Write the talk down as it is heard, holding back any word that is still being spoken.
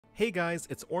Hey guys,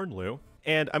 it's Ornlu,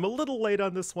 and I'm a little late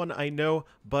on this one, I know,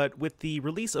 but with the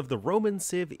release of the Roman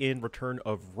Civ in Return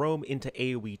of Rome into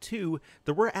AoE2,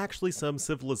 there were actually some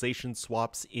civilization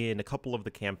swaps in a couple of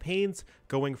the campaigns,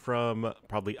 going from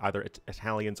probably either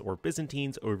Italians or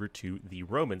Byzantines over to the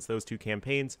Romans. Those two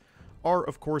campaigns are,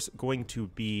 of course, going to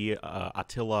be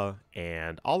Attila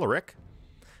and Alaric,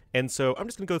 and so I'm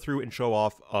just going to go through and show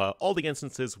off all the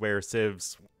instances where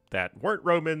civs that weren't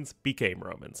Romans became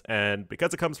Romans. And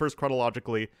because it comes first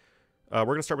chronologically, we're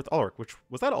going to start with Alaric, which,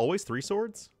 was that always 3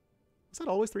 swords? Was that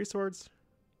always 3 swords?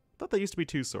 I thought that used to be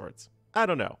 2 swords. I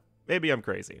don't know. Maybe I'm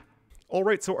crazy.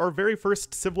 Alright, so our very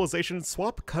first civilization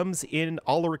swap comes in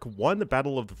Alaric 1, the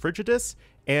Battle of the Frigidus,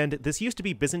 and this used to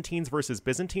be Byzantines versus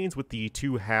Byzantines with the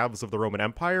two halves of the Roman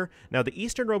Empire. Now, the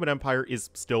Eastern Roman Empire is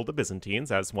still the Byzantines,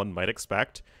 as one might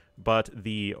expect, but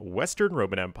the Western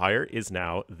Roman Empire is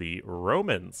now the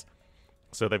Romans.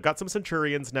 So they've got some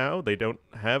centurions now, they don't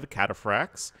have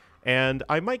cataphracts, and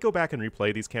I might go back and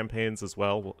replay these campaigns as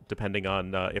well, depending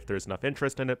on if there's enough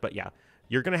interest in it, but yeah,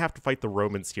 you're going to have to fight the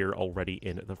Romans here already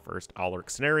in the first Alaric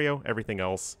scenario. Everything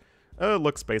else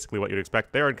looks basically what you'd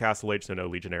expect. They're in Castle Age, so no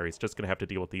legionaries, just going to have to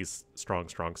deal with these strong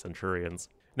centurions.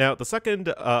 Now, the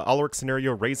second Alaric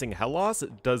scenario, Raising Hellas,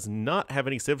 does not have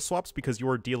any civ swaps because you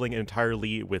are dealing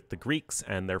entirely with the Greeks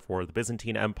and therefore the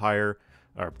Byzantine Empire,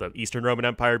 or the Eastern Roman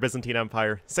Empire, Byzantine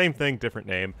Empire, same thing, different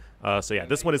name. So yeah,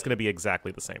 this one is going to be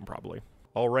exactly the same probably.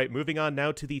 Alright, moving on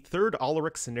now to the third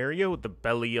Alaric scenario, the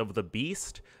Belly of the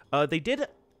Beast. They did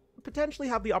potentially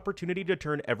have the opportunity to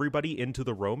turn everybody into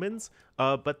the Romans,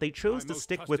 but they chose to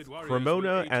stick with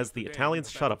Cremona as the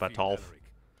Italians, shut up Atolf,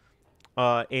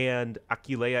 and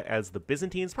Aquileia as the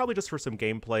Byzantines, probably just for some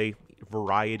gameplay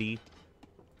variety.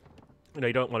 You know,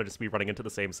 you don't want to just be running into the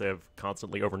same civ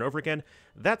constantly over and over again.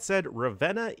 That said,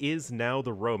 Ravenna is now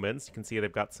the Romans. You can see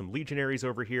they've got some legionaries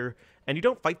over here, and you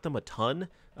don't fight them a ton,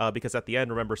 because at the end,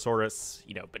 remember, Sorus,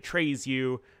 you know, betrays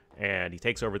you, and he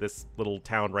takes over this little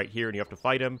town right here, and you have to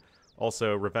fight him.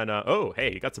 Also, Ravenna, oh,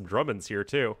 hey, you got some Drummons here,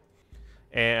 too.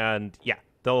 And, yeah,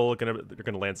 they're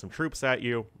gonna land some troops at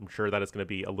you. I'm sure that is going to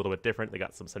be a little bit different. They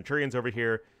got some centurions over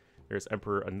here. There's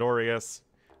Emperor Honorius.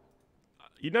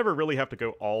 You never really have to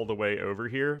go all the way over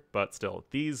here, but still,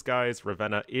 these guys,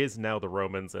 Ravenna is now the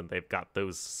Romans, and they've got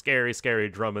those scary, scary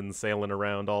Drummonds sailing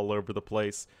around all over the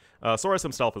place. Sorus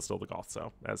himself is still the Goth,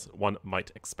 so, as one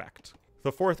might expect.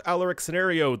 The fourth Alaric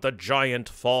scenario, the Giant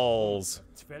Falls.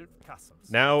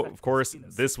 Now, of course,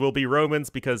 this will be Romans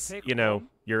because, you know,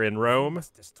 you're in Rome.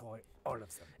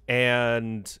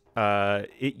 And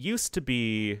it used to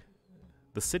be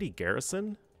the city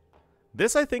garrison.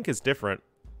 This, I think, is different.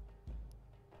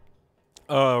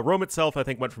 Rome itself, I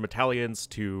think, went from Italians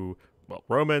to, well,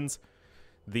 Romans.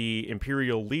 The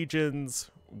Imperial Legions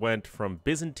went from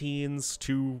Byzantines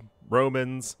to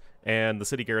Romans. And the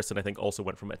city garrison, I think, also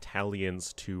went from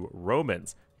Italians to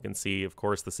Romans. You can see, of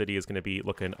course, the city is going to be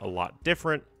looking a lot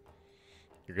different.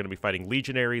 You're going to be fighting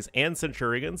legionaries and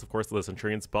centurions. Of course, the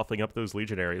centurions buffing up those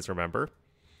legionaries, remember.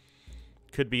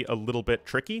 Could be a little bit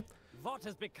tricky. What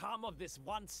has become of this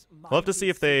once We'll have to see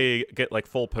if they get, like,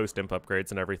 full post-imp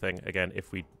upgrades and everything. Again,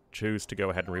 if we choose to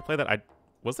go ahead and replay that.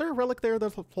 Was there a relic there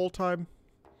the whole time?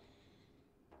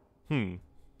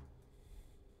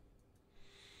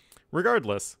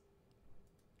 Regardless,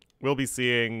 we'll be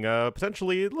seeing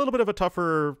potentially a little bit of a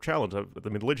tougher challenge. I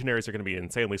mean, the legionaries are going to be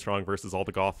insanely strong versus all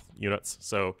the Goth units.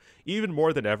 So even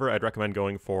more than ever, I'd recommend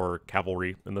going for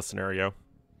cavalry in this scenario.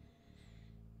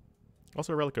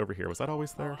 Also a relic over here. Was that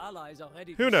always there?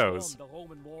 Who knows?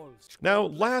 Now,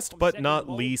 last but not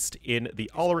least, in the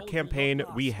Alaric campaign,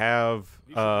 we have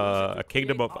a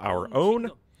kingdom of our own.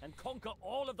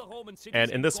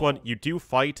 And in this one, you do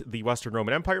fight the Western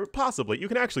Roman Empire. Possibly. You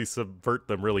can actually subvert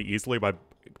them really easily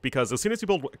because as soon as you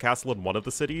build a castle in one of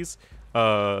the cities,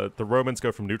 the Romans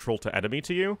go from neutral to enemy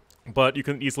to you. But you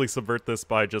can easily subvert this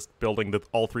by just building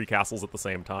all 3 castles at the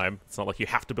same time. It's not like you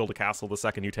have to build a castle the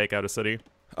second you take out a city.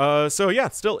 So yeah,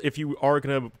 still, if you are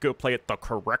going to go play it the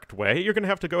correct way, you're going to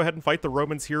have to go ahead and fight the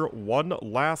Romans here one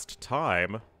last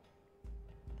time.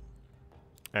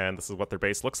 And this is what their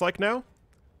base looks like now.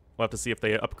 We'll have to see if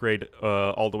they upgrade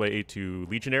all the way to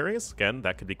legionaries. Again,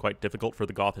 that could be quite difficult for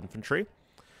the Goth infantry.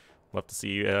 We'll have to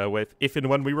see if and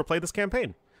when we replay this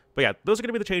campaign. But yeah, those are going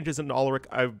to be the changes in Alaric.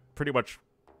 Pretty much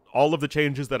all of the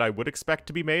changes that I would expect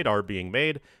to be made are being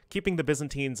made, keeping the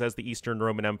Byzantines as the Eastern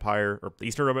Roman Empire, or the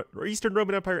Eastern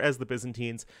Roman Empire as the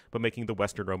Byzantines, but making the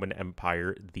Western Roman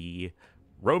Empire the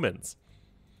Romans.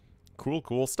 Cool,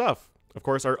 cool stuff. Of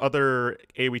course, our other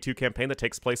AoE2 campaign that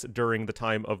takes place during the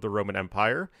time of the Roman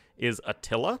Empire is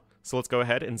Attila. So let's go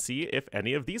ahead and see if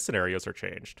any of these scenarios are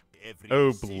changed.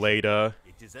 Oh, Bleda.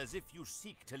 It is as if you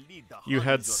seek to lead the You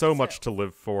had Huns so much yourself. to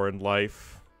live for in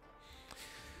life.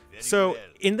 Very So, well.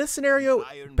 in this scenario, The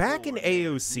iron back in door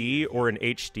remains AOC or in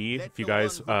HD, Let if you the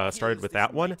guys one who started kills with this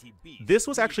that one, mighty beast this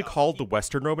was lead actually our called the people.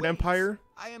 Western Roman Wait, Empire,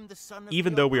 I am the son of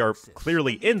even though we are Theodosius,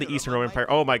 clearly the in the leader Eastern of Roman my Empire.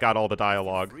 people. Oh my god, all the If you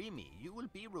dialogue. free me, you will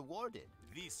be rewarded.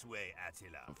 This way,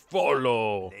 Attila.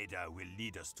 Follow. Later will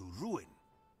lead us to ruin.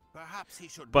 Perhaps he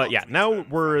should But not yeah, now return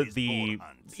we're from his the... boar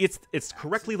hunts. It's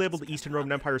correctly labeled the Eastern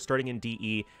Roman Empire starting in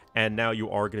DE, and now you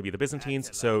are going to be the Byzantines,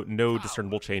 so no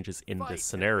discernible changes in this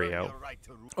scenario.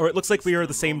 Or it looks like we are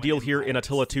the same deal here in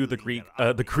Attila II, the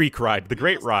Greek Ride, the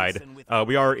Great Ride.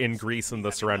 We are in Greece and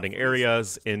the surrounding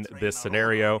areas in this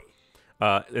scenario.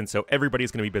 And so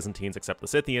everybody's going to be Byzantines except the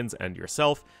Scythians and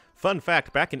yourself. Fun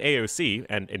fact, back in AOC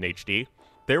and in HD,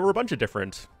 there were a bunch of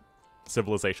different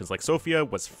civilizations. Like Sofia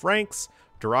was Franks,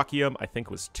 Dyrrachium I think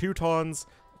was Teutons,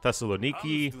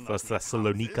 Thessalonica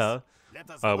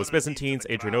was Byzantines,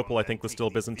 Adrianople I think was still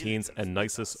Byzantines, and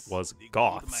Nisus was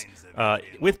Goths.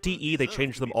 With DE they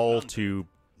changed them all to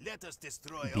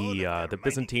the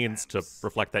Byzantines to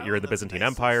reflect that you're in the Byzantine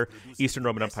Empire. Eastern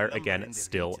Roman Empire, again,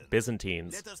 still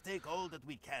Byzantines.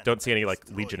 Don't see any like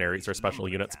legionaries or special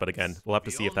units, but again, we'll have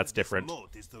to see if that's different.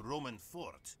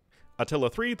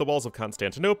 Attila III, the walls of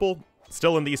Constantinople,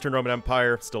 still in the Eastern Roman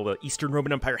Empire, still the Eastern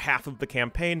Roman Empire half of the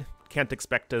campaign. Can't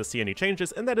expect to see any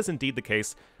changes, and that is indeed the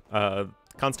case.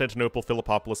 Constantinople,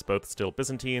 Philippopolis, both still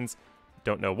Byzantines.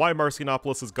 Don't know why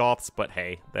Marcianopolis is Goths, but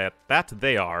hey, that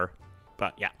they are.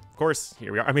 But yeah, of course,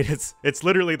 here we are. I mean, it's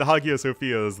literally the Hagia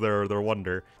Sophia is their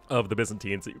wonder of the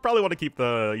Byzantines. You probably want to keep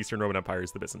the Eastern Roman Empire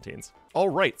as the Byzantines. All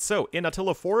right, so in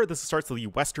Attila IV, this starts the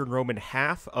Western Roman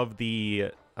half of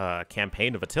the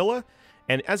campaign of Attila.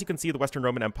 And as you can see, the Western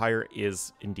Roman Empire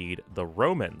is indeed the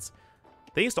Romans.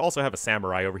 They used to also have a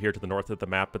samurai over here to the north of the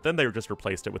map, but then they just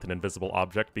replaced it with an invisible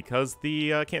object because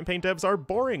the campaign devs are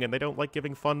boring and they don't like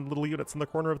giving fun little units in the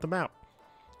corner of the map.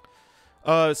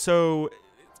 So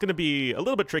it's going to be a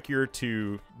little bit trickier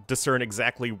to discern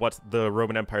exactly what the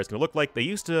Roman Empire is going to look like. They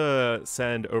used to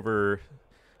send over,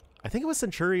 I think it was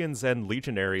centurions and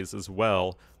legionaries as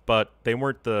well, but they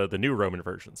weren't the new Roman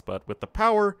versions. But with the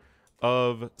power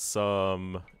of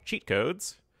some cheat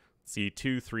codes, see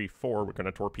 2, 3, 4, we're going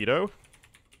to torpedo.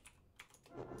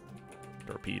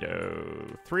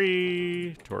 Torpedo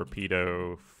 3,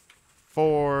 torpedo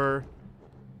 4.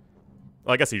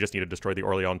 Well, I guess you just need to destroy the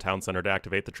Orleans town center to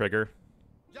activate the trigger.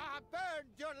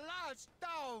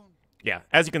 Yeah,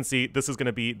 as you can see, this is going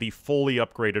to be the fully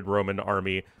upgraded Roman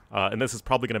army, and this is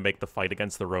probably going to make the fight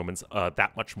against the Romans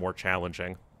that much more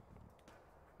challenging.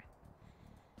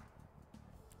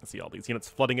 See all these units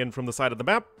flooding in from the side of the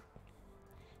map.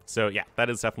 So yeah, that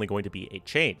is definitely going to be a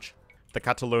change. The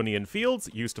Catalonian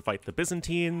fields used to fight the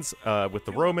Byzantines with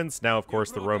the Romans. Now, of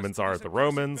course, the Romans are the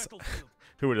Romans.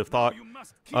 Who would have thought?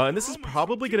 And this is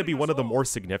probably going to be one of the more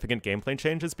significant gameplay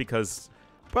changes because,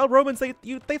 well, Romans,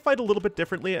 they fight a little bit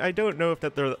differently. I don't know if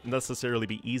that they'll necessarily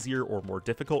be easier or more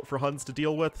difficult for Huns to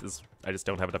deal with, as I just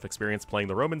don't have enough experience playing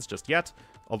the Romans just yet.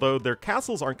 Although their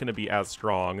castles aren't going to be as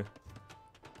strong.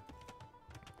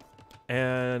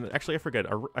 And actually, I forget.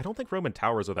 I don't think Roman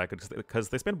towers are that good because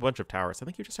they spend a bunch of towers. I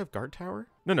think you just have guard tower.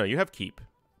 No, you have keep,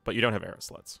 but you don't have arrow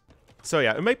slits. So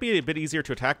yeah, it might be a bit easier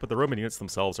to attack, but the Roman units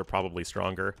themselves are probably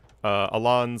stronger.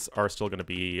 Alans are still going to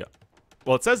be...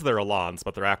 Well, it says they're Alans,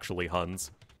 but they're actually Huns.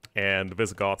 And the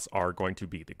Visigoths are going to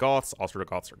be the Goths.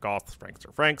 Ostrogoths are Goths. Franks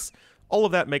are Franks. All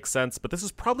of that makes sense, but this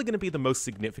is probably going to be the most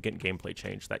significant gameplay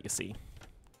change that you see.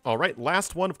 All right,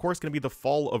 last one, of course, going to be the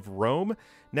fall of Rome.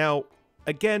 Now,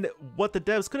 again, what the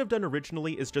devs could have done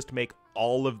originally is just make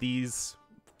all of these,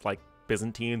 like,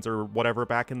 Byzantines or whatever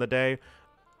back in the day,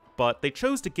 but they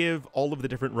chose to give all of the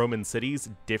different Roman cities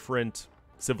different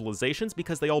civilizations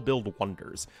because they all build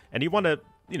wonders. And you want to,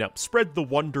 you know, spread the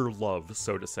wonder love,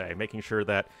 so to say, making sure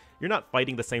that you're not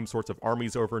fighting the same sorts of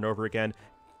armies over and over again.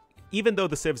 Even though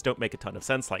the civs don't make a ton of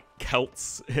sense, like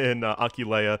Celts in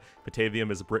Aquileia,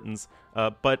 Batavium is Britons,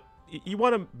 but you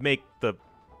want to make the...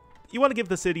 You want to give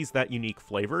the cities that unique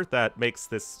flavor that makes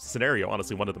this scenario,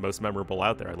 honestly, one of the most memorable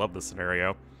out there. I love this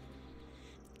scenario.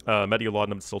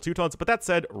 Mediolaudanum still Teutons, but that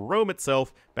said, Rome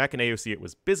itself, back in AOC it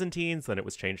was Byzantines, then it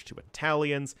was changed to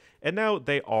Italians, and now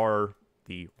they are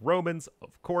the Romans,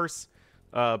 of course,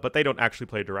 but they don't actually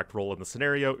play a direct role in the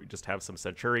scenario. You just have some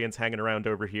centurions hanging around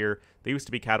over here. They used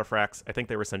to be cataphracts. I think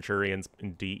they were centurions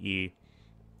in DE,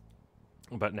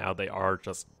 but now they are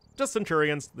just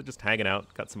centurions. They're just hanging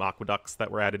out. Got some aqueducts that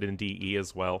were added in DE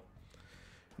as well.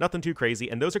 Nothing too crazy,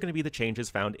 and those are going to be the changes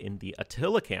found in the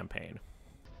Attila campaign.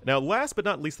 Now, last but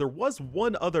not least, there was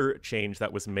one other change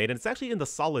that was made, and it's actually in the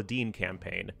Saladin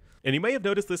campaign. And you may have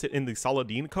noticed this in the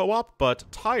Saladin co-op, but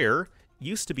Tyre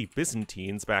used to be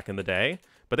Byzantines back in the day,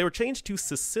 but they were changed to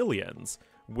Sicilians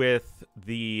with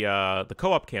the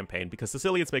co-op campaign, because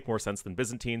Sicilians make more sense than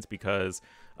Byzantines, because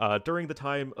during the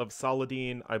time of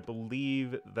Saladin, I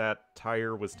believe that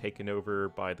Tyre was taken over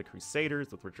by the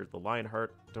Crusaders with Richard the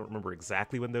Lionheart. Don't remember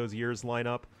exactly when those years line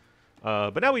up.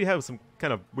 But now we have some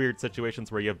kind of weird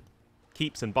situations where you have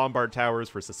keeps and bombard towers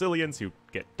for Sicilians, who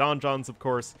get donjons, of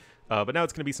course. But now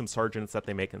it's going to be some sergeants that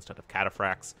they make instead of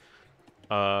cataphracts.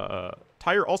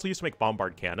 Tyre also used to make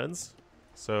bombard cannons,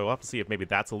 so we'll have to see if maybe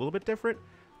that's a little bit different.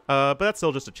 But that's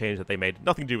still just a change that they made.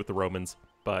 Nothing to do with the Romans,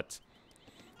 but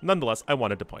nonetheless, I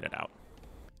wanted to point it out.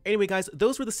 Anyway, guys,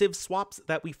 those were the Civ swaps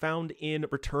that we found in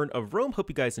Return of Rome. Hope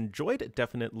you guys enjoyed.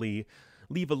 Definitely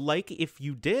leave a like if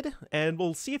you did, and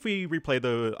we'll see if we replay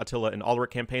the Attila and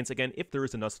Alaric campaigns again, if there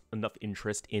is enough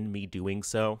interest in me doing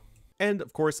so. And,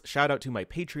 of course, shout out to my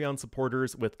Patreon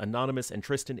supporters, with Anonymous and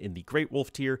Tristan in the Great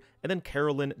Wolf tier, and then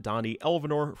Carolyn, Donnie,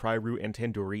 Elvanor, Frairu, and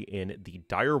Tanduri in the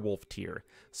Dire Wolf tier.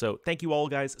 So thank you all,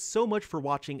 guys, so much for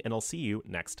watching, and I'll see you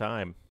next time.